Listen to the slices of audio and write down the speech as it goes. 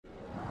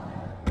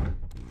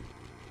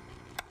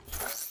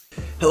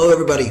Hello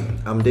everybody,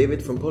 I'm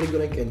David from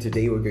Polygonic, and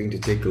today we're going to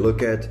take a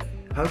look at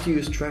how to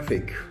use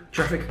traffiq.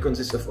 Traffiq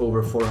consists of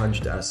over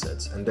 400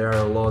 assets, and there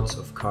are lots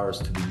of cars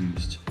to be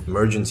used.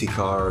 Emergency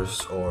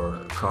cars or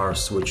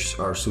cars which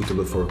are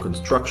suitable for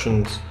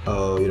constructions,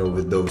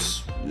 with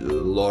those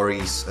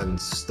lorries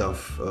and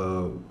stuff,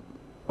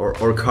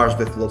 or cars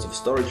with lots of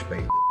storage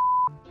space.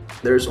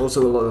 There's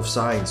also a lot of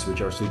signs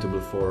which are suitable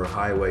for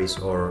highways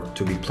or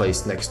to be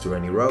placed next to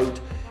any road.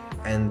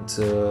 And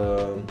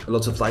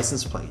lots of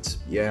license plates.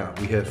 Yeah,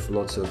 we have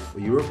lots of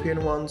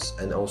European ones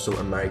and also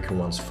American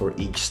ones for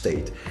each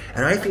state.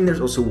 And I think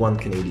there's also one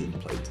Canadian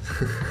plate.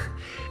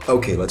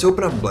 Okay, let's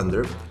open up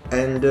Blender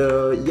and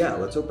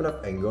let's open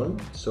up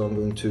Engon. So I'm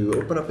going to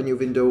open up a new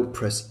window,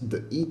 press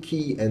the E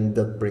key, and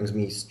that brings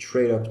me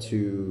straight up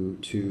to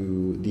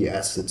the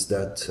assets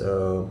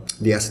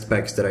the asset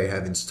packs that I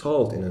have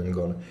installed in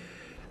Engon.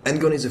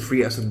 Engon is a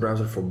free asset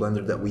browser for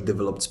Blender that we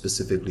developed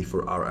specifically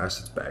for our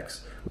asset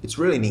packs. It's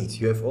really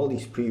neat. You have all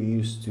these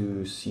previews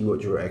to see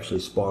what you're actually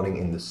spawning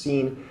in the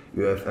scene.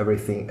 You have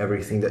everything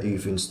that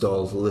you've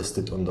installed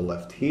listed on the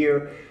left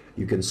here.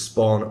 You can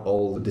spawn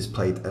all the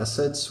displayed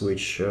assets,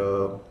 which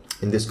in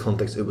this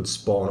context it would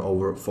spawn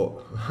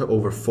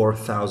over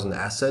 4,000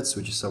 assets,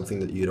 which is something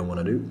that you don't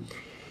want to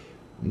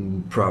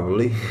do,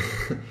 probably.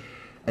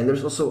 And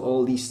there's also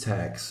all these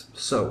tags.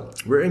 So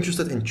we're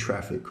interested in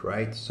traffiq,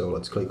 right? So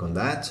let's click on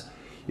that.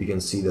 You can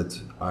see that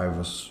I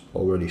was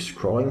already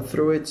scrolling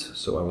through it.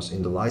 So I was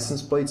in the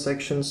license plate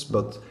sections,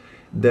 but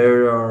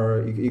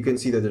you can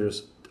see that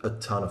there's a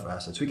ton of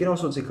assets. We can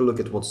also take a look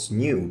at what's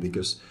new,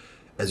 because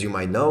as you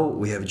might know,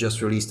 we have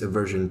just released a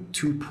version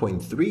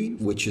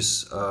 2.3, which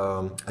is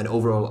an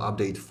overall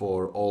update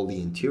for all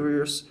the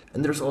interiors.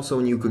 And there's also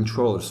new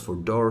controllers for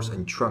doors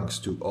and trunks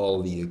to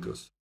all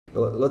vehicles.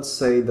 Let's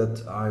say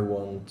that I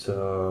want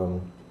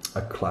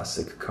a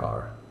classic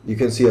car. You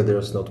can see that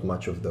there's not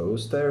much of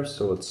those there,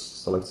 so let's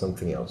select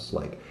something else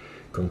like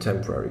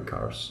contemporary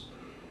cars.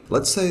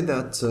 Let's say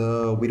that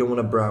we don't want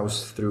to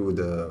browse through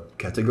the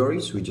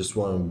categories, we just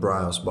want to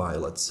browse by,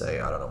 let's say,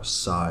 I don't know,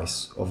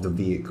 size of the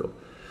vehicle.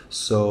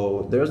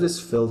 So there's this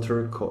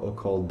filter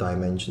called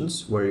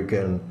dimensions, where you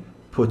can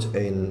put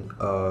in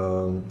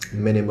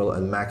minimal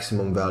and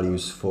maximum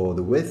values for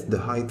the width, the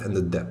height, and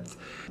the depth.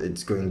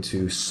 It's going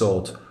to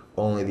sort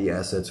only the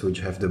assets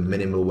which have the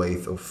minimal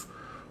width of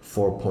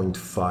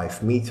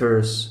 4.5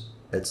 meters,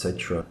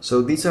 etc.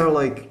 So these are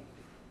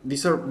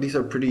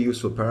pretty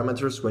useful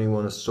parameters when you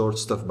want to sort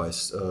stuff by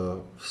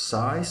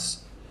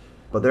size.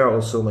 But there are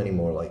also many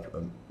more, like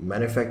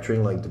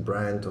manufacturing, like the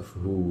brand of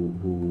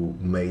who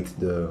made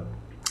the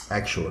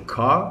actual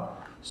car.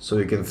 So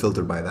you can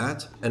filter by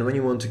that. And when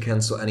you want to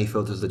cancel any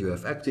filters that you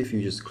have active,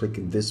 you just click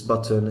this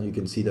button. You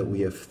can see that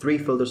we have 3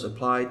 filters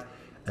applied,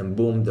 and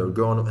boom, they're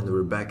gone, and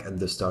we're back at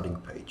the starting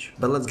page.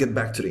 But let's get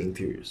back to the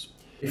interiors.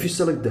 If you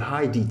select the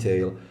high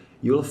detail,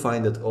 you'll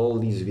find that all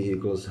these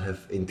vehicles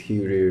have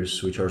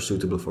interiors which are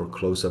suitable for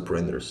close-up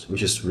renders,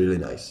 which is really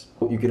nice.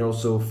 You can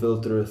also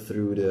filter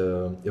through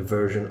the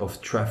version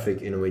of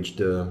traffiq in which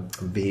the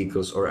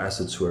vehicles or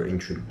assets were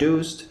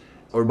introduced,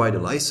 or by the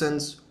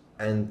license,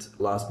 and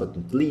last but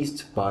not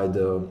least, by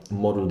the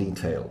model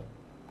detail.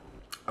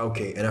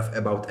 Okay, enough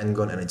about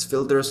Engon and its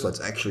filters. Let's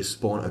actually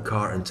spawn a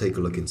car and take a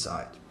look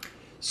inside.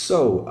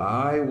 So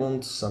I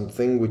want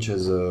something which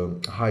has a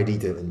high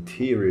detail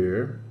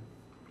interior,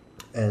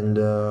 and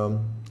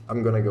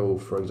I'm gonna go,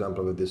 for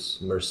example, with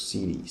this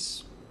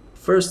Mercedes.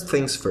 First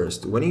things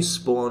first, when you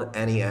spawn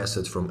any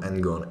asset from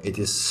Engon, it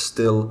is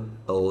still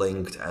a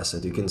linked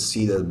asset. You can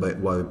see that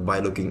by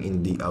looking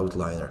in the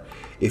outliner.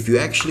 If you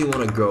actually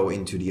want to go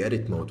into the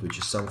edit mode, which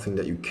is something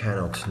that you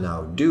cannot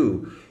now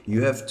do,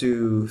 you have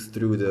to,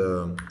 through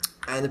the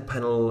end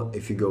panel,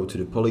 if you go to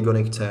the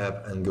Polygonic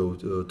tab and go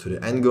to the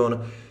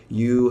Engon,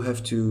 you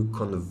have to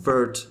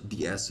convert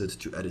the asset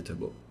to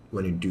editable.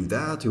 When you do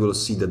that, you will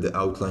see that the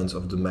outlines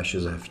of the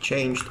meshes have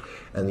changed,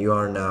 and you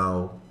are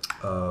now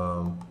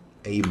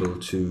able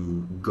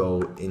to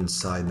go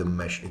inside the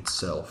mesh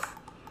itself.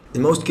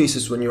 In most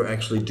cases, when you're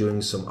actually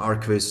doing some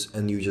archviz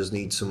and you just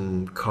need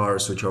some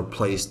cars which are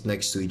placed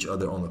next to each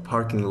other on a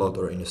parking lot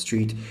or in a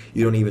street,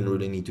 you don't even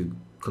really need to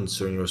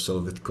concern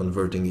yourself with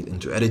converting it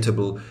into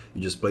editable.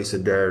 You just place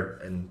it there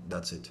and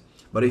that's it.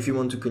 But if you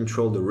want to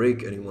control the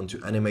rig and you want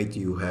to animate,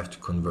 you have to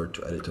convert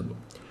to editable.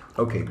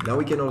 Okay, now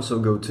we can also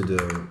go to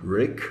the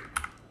rig.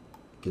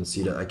 You can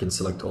see that I can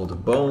select all the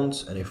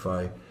bones, and if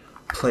I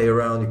play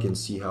around, you can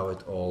see how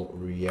it all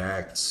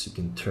reacts. You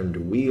can turn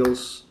the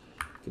wheels,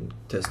 you can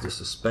test the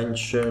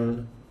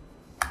suspension,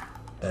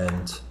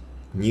 and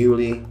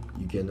newly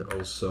you can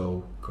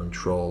also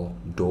control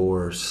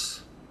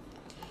doors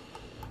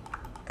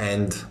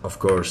and of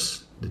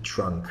course the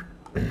trunk.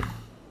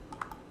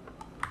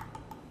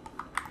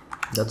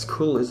 That's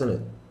cool, isn't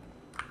it?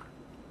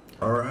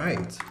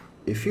 Alright,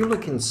 if you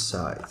look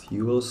inside,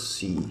 you will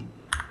see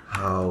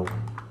how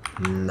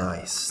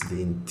nice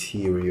the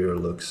interior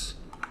looks.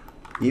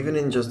 Even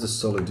in just the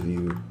solid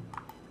view,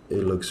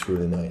 it looks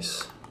really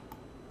nice.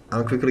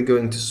 I'm quickly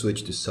going to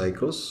switch to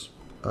cycles.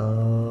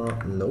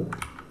 Nope.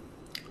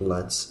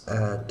 Let's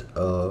add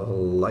a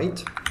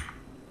light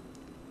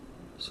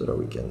so that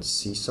we can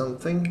see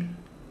something,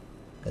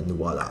 and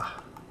voila.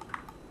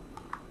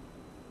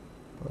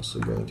 Also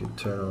going to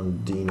turn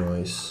on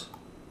denoise.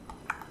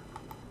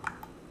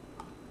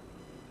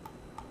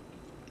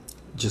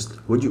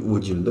 Just would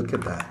you look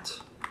at that?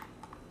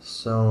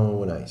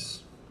 So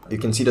nice. You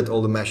can see that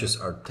all the meshes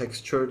are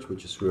textured,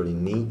 which is really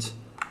neat.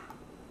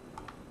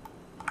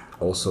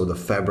 Also the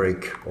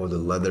fabric or the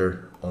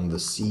leather on the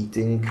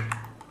seating,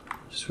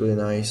 which is really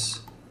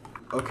nice.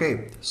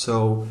 Okay,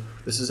 so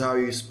this is how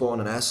you spawn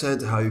an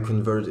asset, how you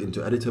convert it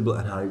into editable,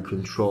 and how you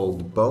control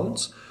the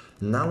bones.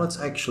 Now let's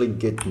actually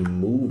get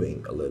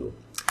moving a little.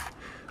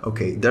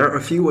 Okay, there are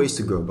a few ways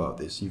to go about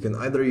this. You can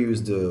either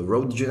use the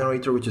road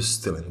generator, which is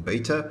still in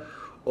beta,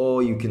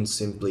 or you can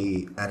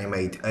simply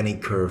animate any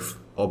curve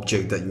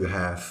object that you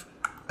have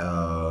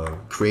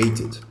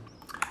created.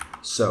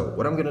 So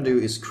what I'm gonna do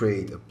is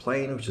create a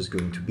plane, which is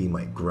going to be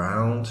my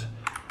ground.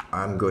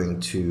 I'm going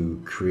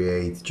to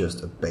create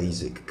just a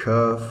basic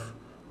curve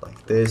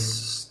like this,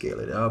 scale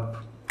it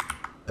up,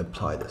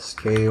 apply the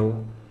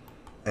scale,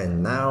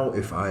 and now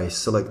if I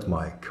select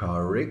my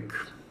car rig,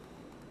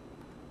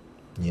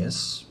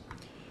 yes,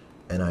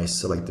 and I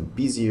select the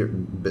Bezier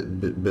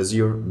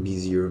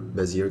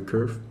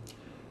curve,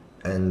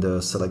 and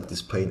select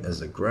this plane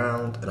as a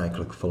ground, and I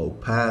click follow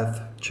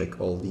path,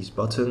 check all these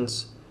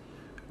buttons,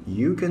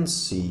 you can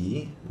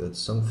see that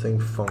something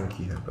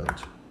funky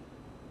happened.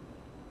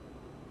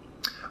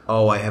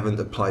 Oh, I haven't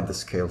applied the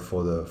scale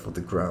for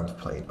the ground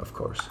plane, of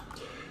course.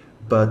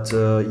 But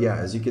yeah,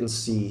 as you can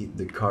see,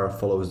 the car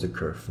follows the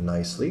curve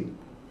nicely.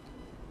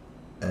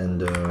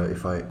 And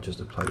if I just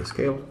apply the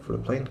scale for the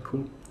plane,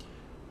 cool.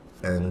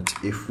 And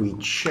if we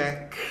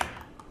check,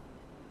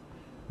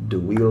 the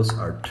wheels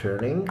are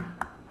turning.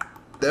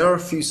 There are a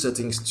few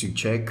settings to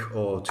check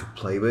or to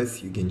play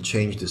with. You can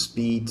change the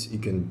speed, you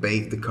can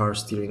bake the car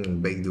steering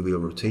and bake the wheel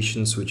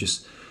rotations, which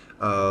is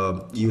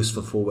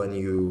useful for when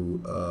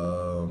you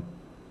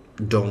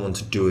don't want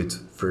to do it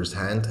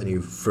firsthand and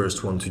you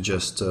first want to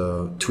just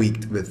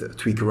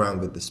tweak around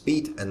with the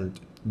speed and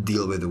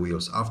deal with the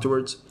wheels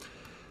afterwards.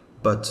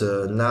 But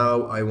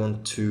now I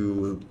want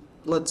to,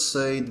 let's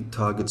say, the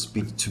target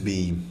speed to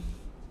be,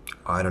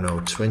 I don't know,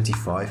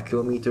 25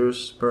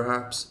 kilometers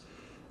perhaps.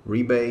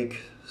 Rebake,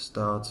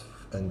 start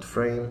and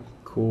frame,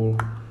 cool.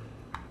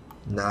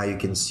 Now you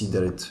can see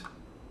that it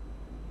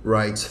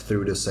rides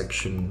through the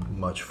section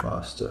much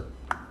faster.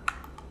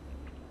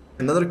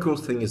 Another cool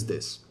thing is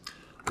this.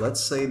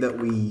 Let's say that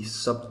we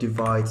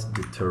subdivide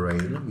the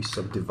terrain, we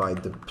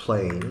subdivide the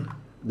plane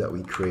that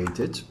we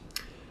created,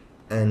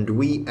 and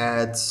we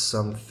add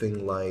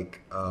something like,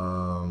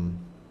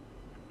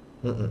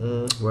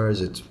 where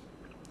is it?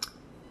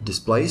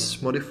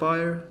 Displace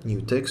modifier, new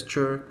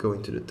texture, go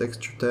into the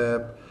texture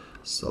tab,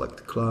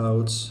 select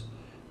clouds,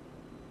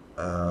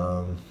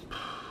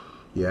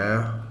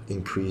 yeah,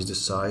 increase the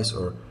size,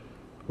 or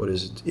what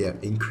is it? Yeah,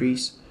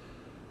 increase.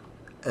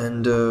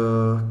 And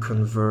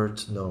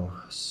convert, no,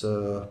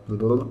 so,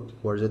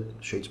 where is it?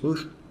 Shade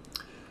smooth.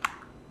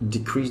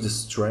 Decrease the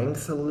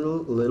strength a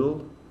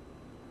little.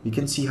 You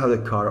can see how the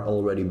car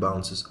already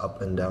bounces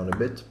up and down a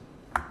bit.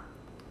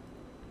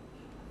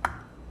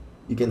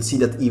 You can see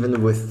that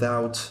even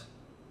without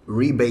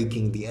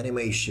rebaking the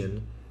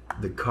animation,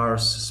 the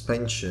car's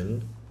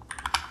suspension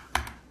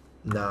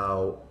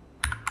now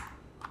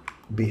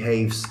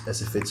behaves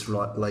as if it's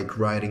like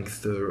riding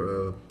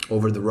through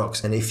over the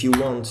rocks. And if you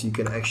want, you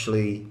can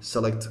actually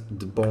select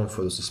the bone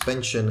for the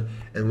suspension,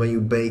 and when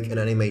you bake an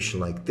animation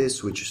like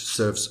this, which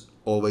serves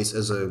always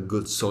as a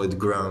good solid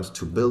ground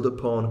to build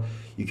upon,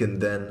 you can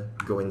then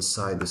go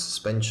inside the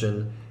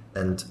suspension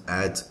and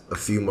add a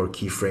few more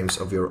keyframes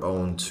of your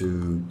own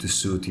to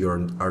suit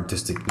your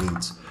artistic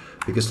needs.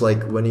 Because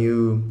like when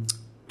you,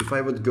 if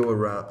I would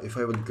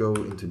go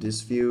into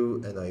this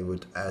view and I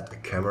would add a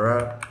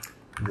camera,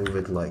 move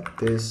it like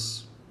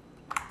this,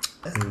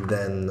 and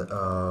then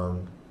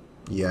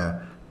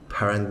yeah,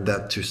 parent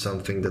that to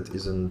something that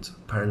isn't,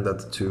 parent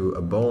that to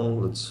a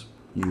bone. Let's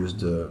use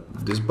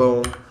this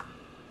bone,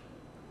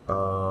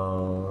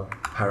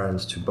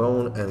 parent to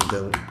bone, and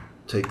then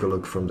take a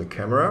look from the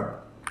camera.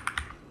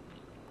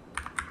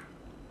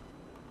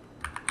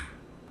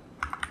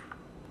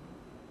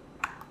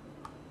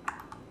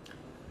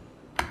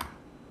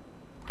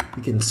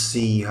 You can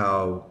see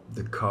how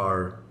the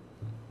car,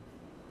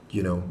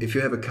 you know, if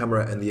you have a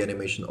camera and the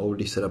animation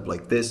already set up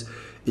like this,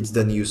 it's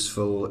then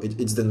useful,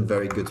 it's then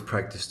very good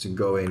practice to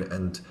go in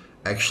and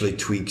actually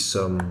tweak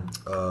some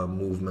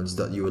movements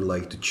that you would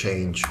like to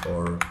change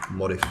or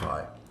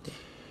modify.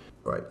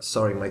 Right,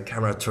 sorry, my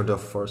camera turned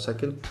off for a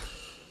second.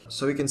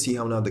 So you can see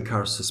how now the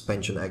car's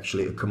suspension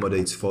actually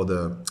accommodates for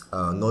the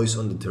noise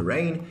on the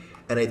terrain,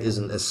 and it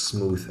isn't as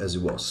smooth as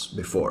it was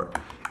before.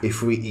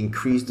 If we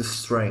increase the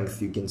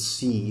strength, you can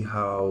see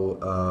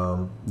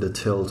how the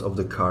tilt of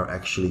the car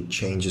actually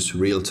changes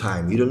real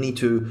time. You don't need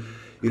to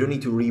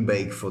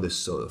rebake for this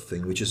sort of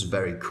thing, which is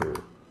very cool.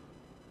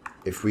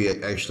 If we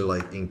actually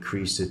like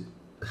increase it,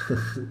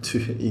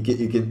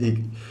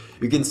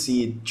 you can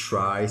see it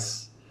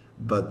tries,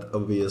 but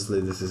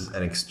obviously this is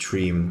an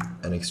extreme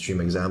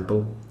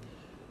example.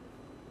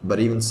 But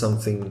even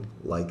something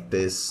like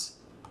this,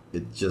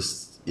 it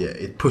just, yeah,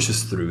 it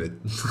pushes through it.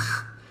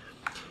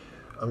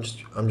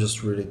 I'm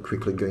just really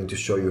quickly going to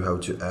show you how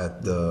to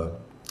add the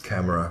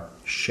camera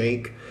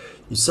shake.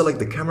 You select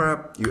the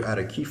camera, you add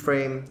a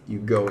keyframe, you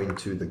go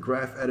into the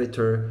graph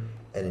editor,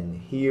 and in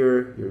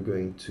here you're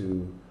going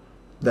to,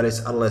 that is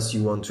unless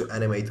you want to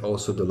animate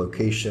also the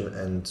location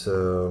and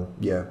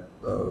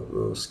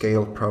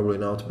scale, probably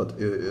not, but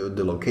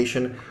the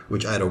location,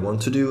 which I don't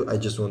want to do. I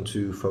just want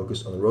to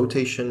focus on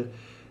rotation.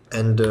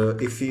 And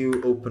if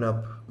you open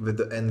up with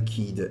the N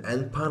key, the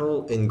N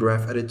panel in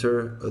graph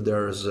editor,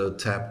 there's a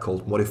tab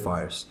called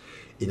modifiers,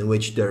 in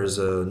which there's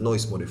a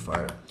noise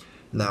modifier.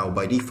 Now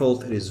by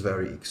default it is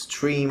very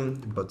extreme,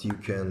 but you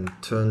can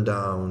turn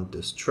down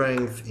the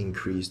strength,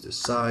 increase the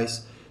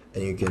size,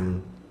 and you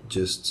can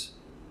just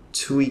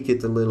tweak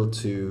it a little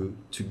to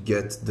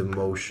get the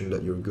motion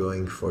that you're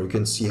going for. You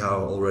can see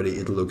how already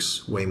it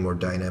looks way more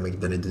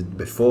dynamic than it did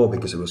before,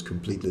 because it was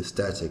completely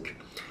static.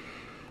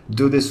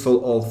 Do this for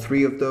all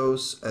three of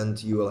those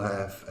and you will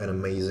have an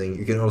amazing,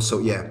 you can also,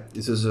 yeah,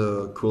 this is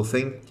a cool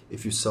thing.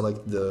 If you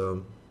select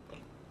the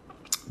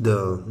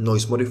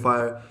noise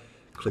modifier,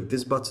 click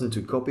this button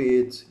to copy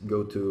it,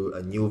 go to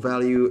a new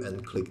value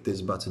and click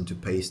this button to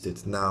paste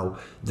it. Now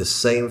the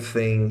same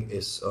thing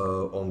is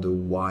on the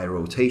Y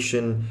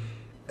rotation,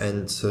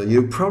 and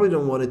you probably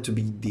don't want it to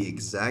be the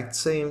exact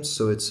same,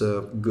 so it's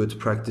a good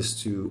practice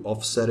to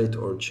offset it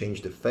or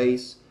change the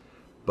phase.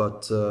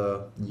 But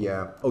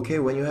yeah, okay,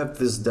 when you have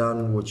this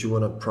done, what you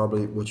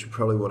probably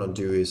want to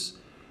do is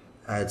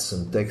add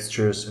some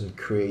textures and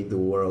create the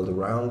world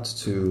around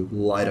to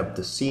light up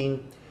the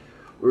scene.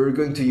 We're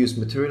going to use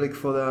Materialic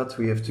for that.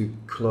 We have to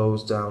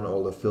close down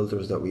all the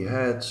filters that we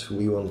had.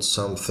 We want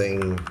some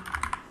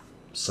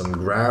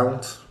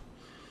ground,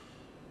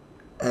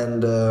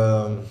 and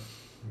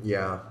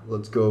yeah,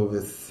 let's go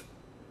with,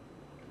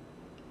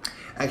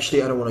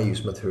 actually I don't want to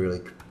use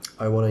Materialic,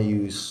 I want to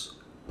use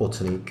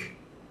Botanic.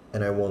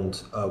 And I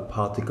want a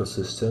particle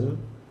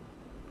system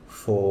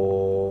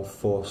for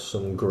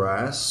some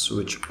grass,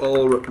 which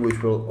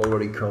will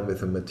already come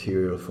with a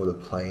material for the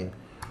plane.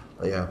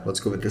 Yeah, let's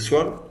go with this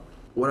one.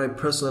 What I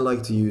personally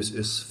like to use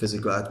is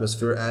Physical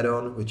Atmosphere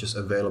add-on, which is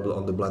available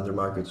on the Blender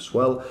market as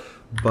well.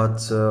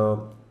 But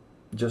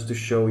just to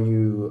show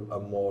you a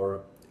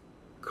more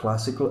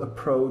classical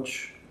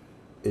approach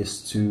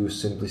is to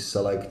simply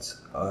select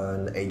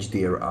an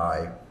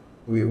HDRI.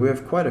 We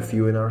have quite a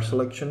few in our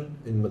selection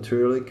in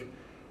Materialic.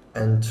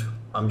 And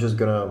I'm just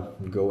gonna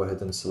go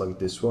ahead and select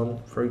this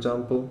one, for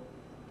example.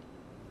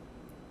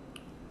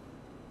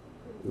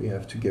 We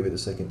have to give it a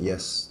second,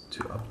 yes,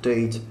 to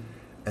update.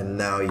 And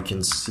now you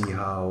can see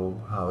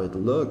how it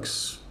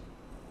looks.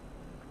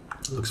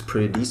 It looks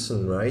pretty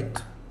decent,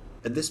 right?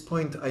 At this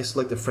point, I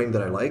select a frame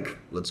that I like.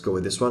 Let's go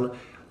with this one.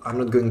 I'm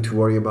not going to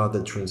worry about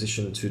the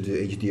transition to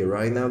the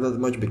HDRI now that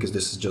much, because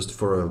this is just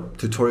for a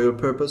tutorial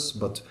purpose.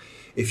 But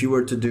if you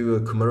were to do a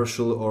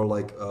commercial or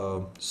like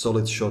a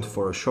solid shot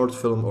for a short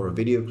film or a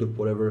video clip,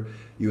 whatever,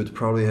 you would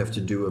probably have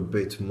to do a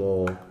bit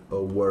more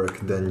work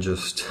than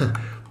just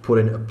put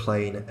in a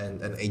plane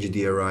and an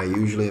HDRI.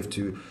 You usually have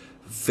to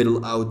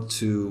fiddle out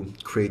to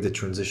create the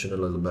transition a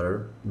little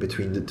better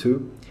between the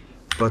two.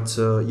 But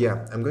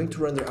yeah, I'm going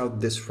to render out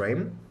this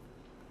frame.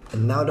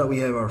 And now that we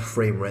have our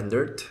frame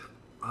rendered,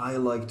 I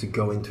like to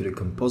go into the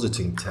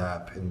compositing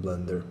tab in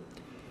Blender.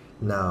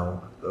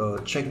 Now,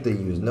 check the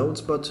Use Nodes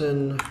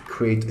button,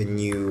 create a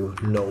new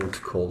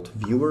node called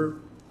Viewer,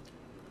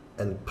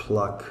 and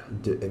plug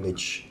the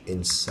image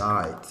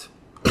inside.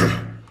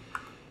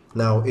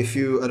 Now, I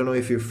don't know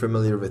if you're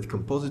familiar with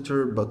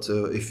Compositor, but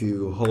if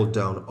you hold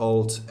down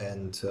Alt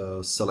and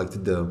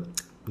select the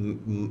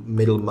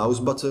middle mouse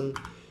button,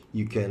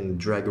 you can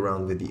drag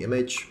around with the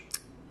image.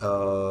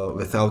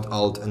 Without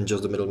Alt and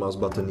just the middle mouse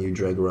button, you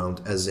drag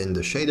around as in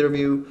the shader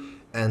view,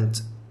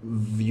 and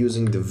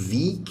using the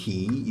V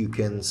key you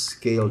can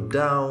scale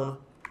down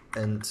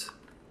and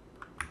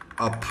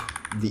up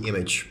the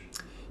image.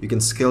 You can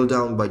scale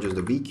down by just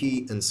the V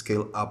key and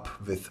scale up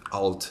with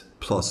Alt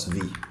plus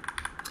V.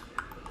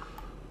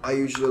 I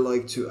usually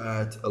like to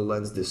add a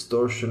lens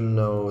distortion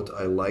node.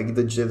 I like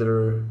the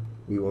jitter.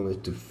 We want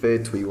it to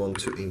fit. We want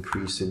to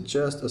increase it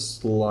just a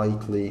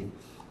slight little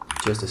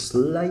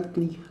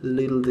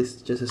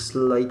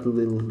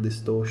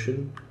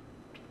distortion.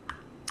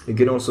 You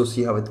can also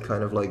see how it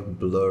kind of like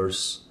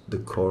blurs the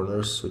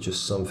corners, which is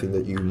something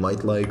that you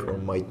might like or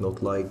might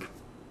not like,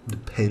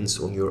 depends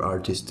on your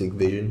artistic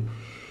vision.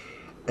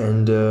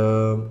 And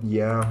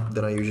yeah,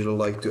 then I usually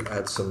like to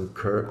add some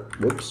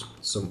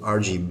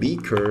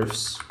RGB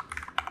curves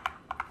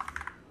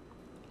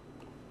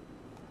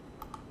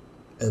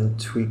and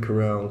tweak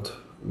around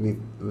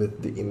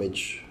with the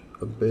image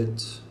a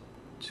bit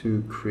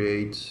to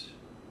create,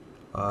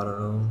 I don't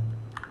know,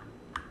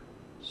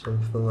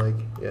 something like,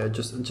 yeah,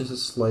 just a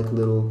slight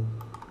little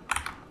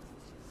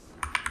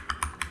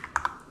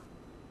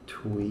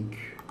tweak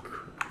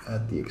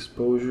at the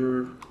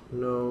exposure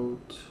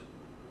node.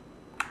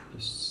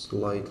 just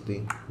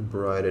slightly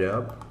brighten it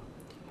up.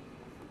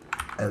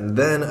 And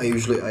then I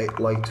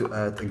like to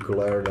add a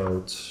glare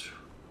node,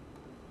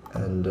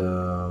 and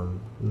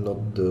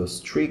not the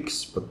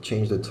streaks, but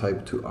change the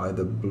type to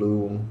either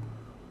bloom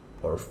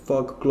or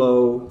fog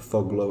glow.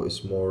 Fog glow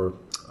is more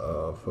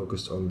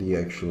focused on the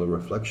actual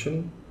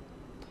reflection.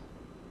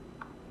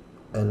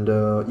 And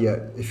yeah,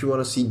 if you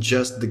want to see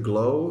just the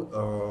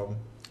glow,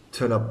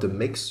 turn up the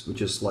mix,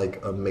 which is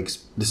like a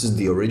mix. This is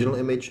the original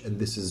image and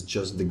this is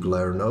just the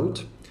glare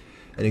node,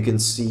 and you can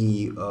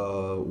see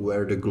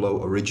where the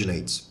glow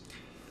originates.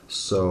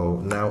 So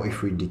now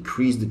if we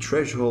decrease the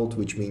threshold,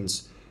 which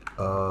means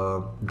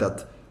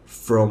that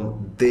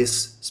from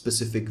this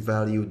specific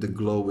value the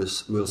glow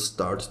will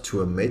start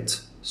to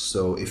emit.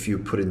 So if you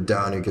put it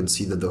down, you can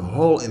see that the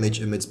whole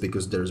image emits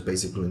because there's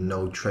basically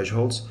no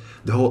thresholds.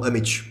 The whole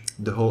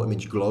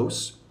image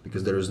glows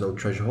because there is no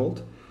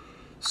threshold.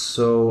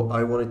 So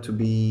I want it to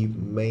be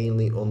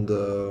mainly on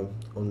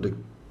the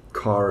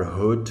car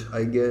hood,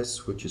 I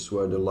guess, which is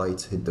where the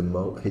light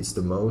hits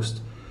the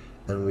most,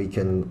 and we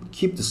can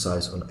keep the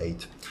size on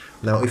 8.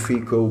 Now if we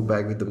go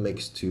back with the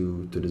mix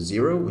to the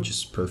 0, which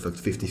is perfect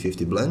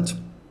 50-50 blend,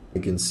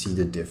 you can see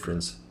the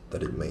difference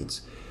that it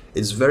makes.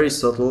 It's very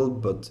subtle,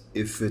 but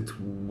if it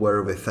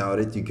were without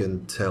it, you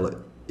can tell it.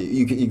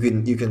 You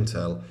can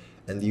tell.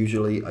 And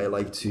usually I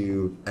like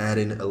to add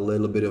in a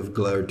little bit of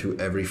glare to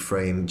every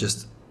frame,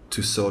 just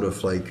to sort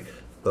of like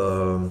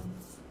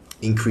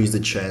increase the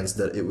chance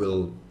that it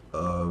will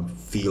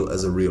feel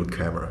as a real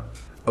camera.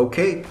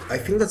 Okay, I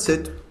think that's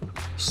it.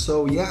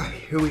 So yeah,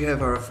 here we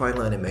have our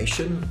final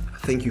animation.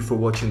 Thank you for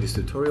watching this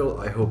tutorial.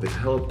 I hope it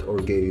helped or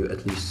gave you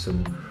at least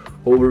some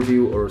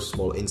overview or a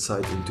small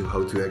insight into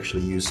how to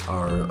actually use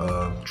our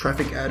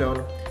traffiq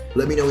add-on.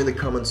 Let me know in the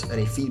comments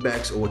any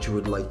feedbacks or what you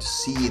would like to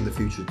see in the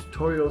future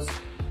tutorials.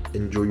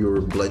 Enjoy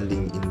your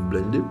blending in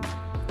Blender.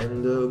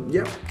 And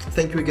yeah,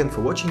 thank you again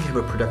for watching. Have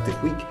a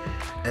productive week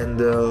and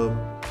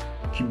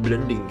keep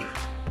blending.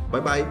 Bye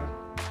bye.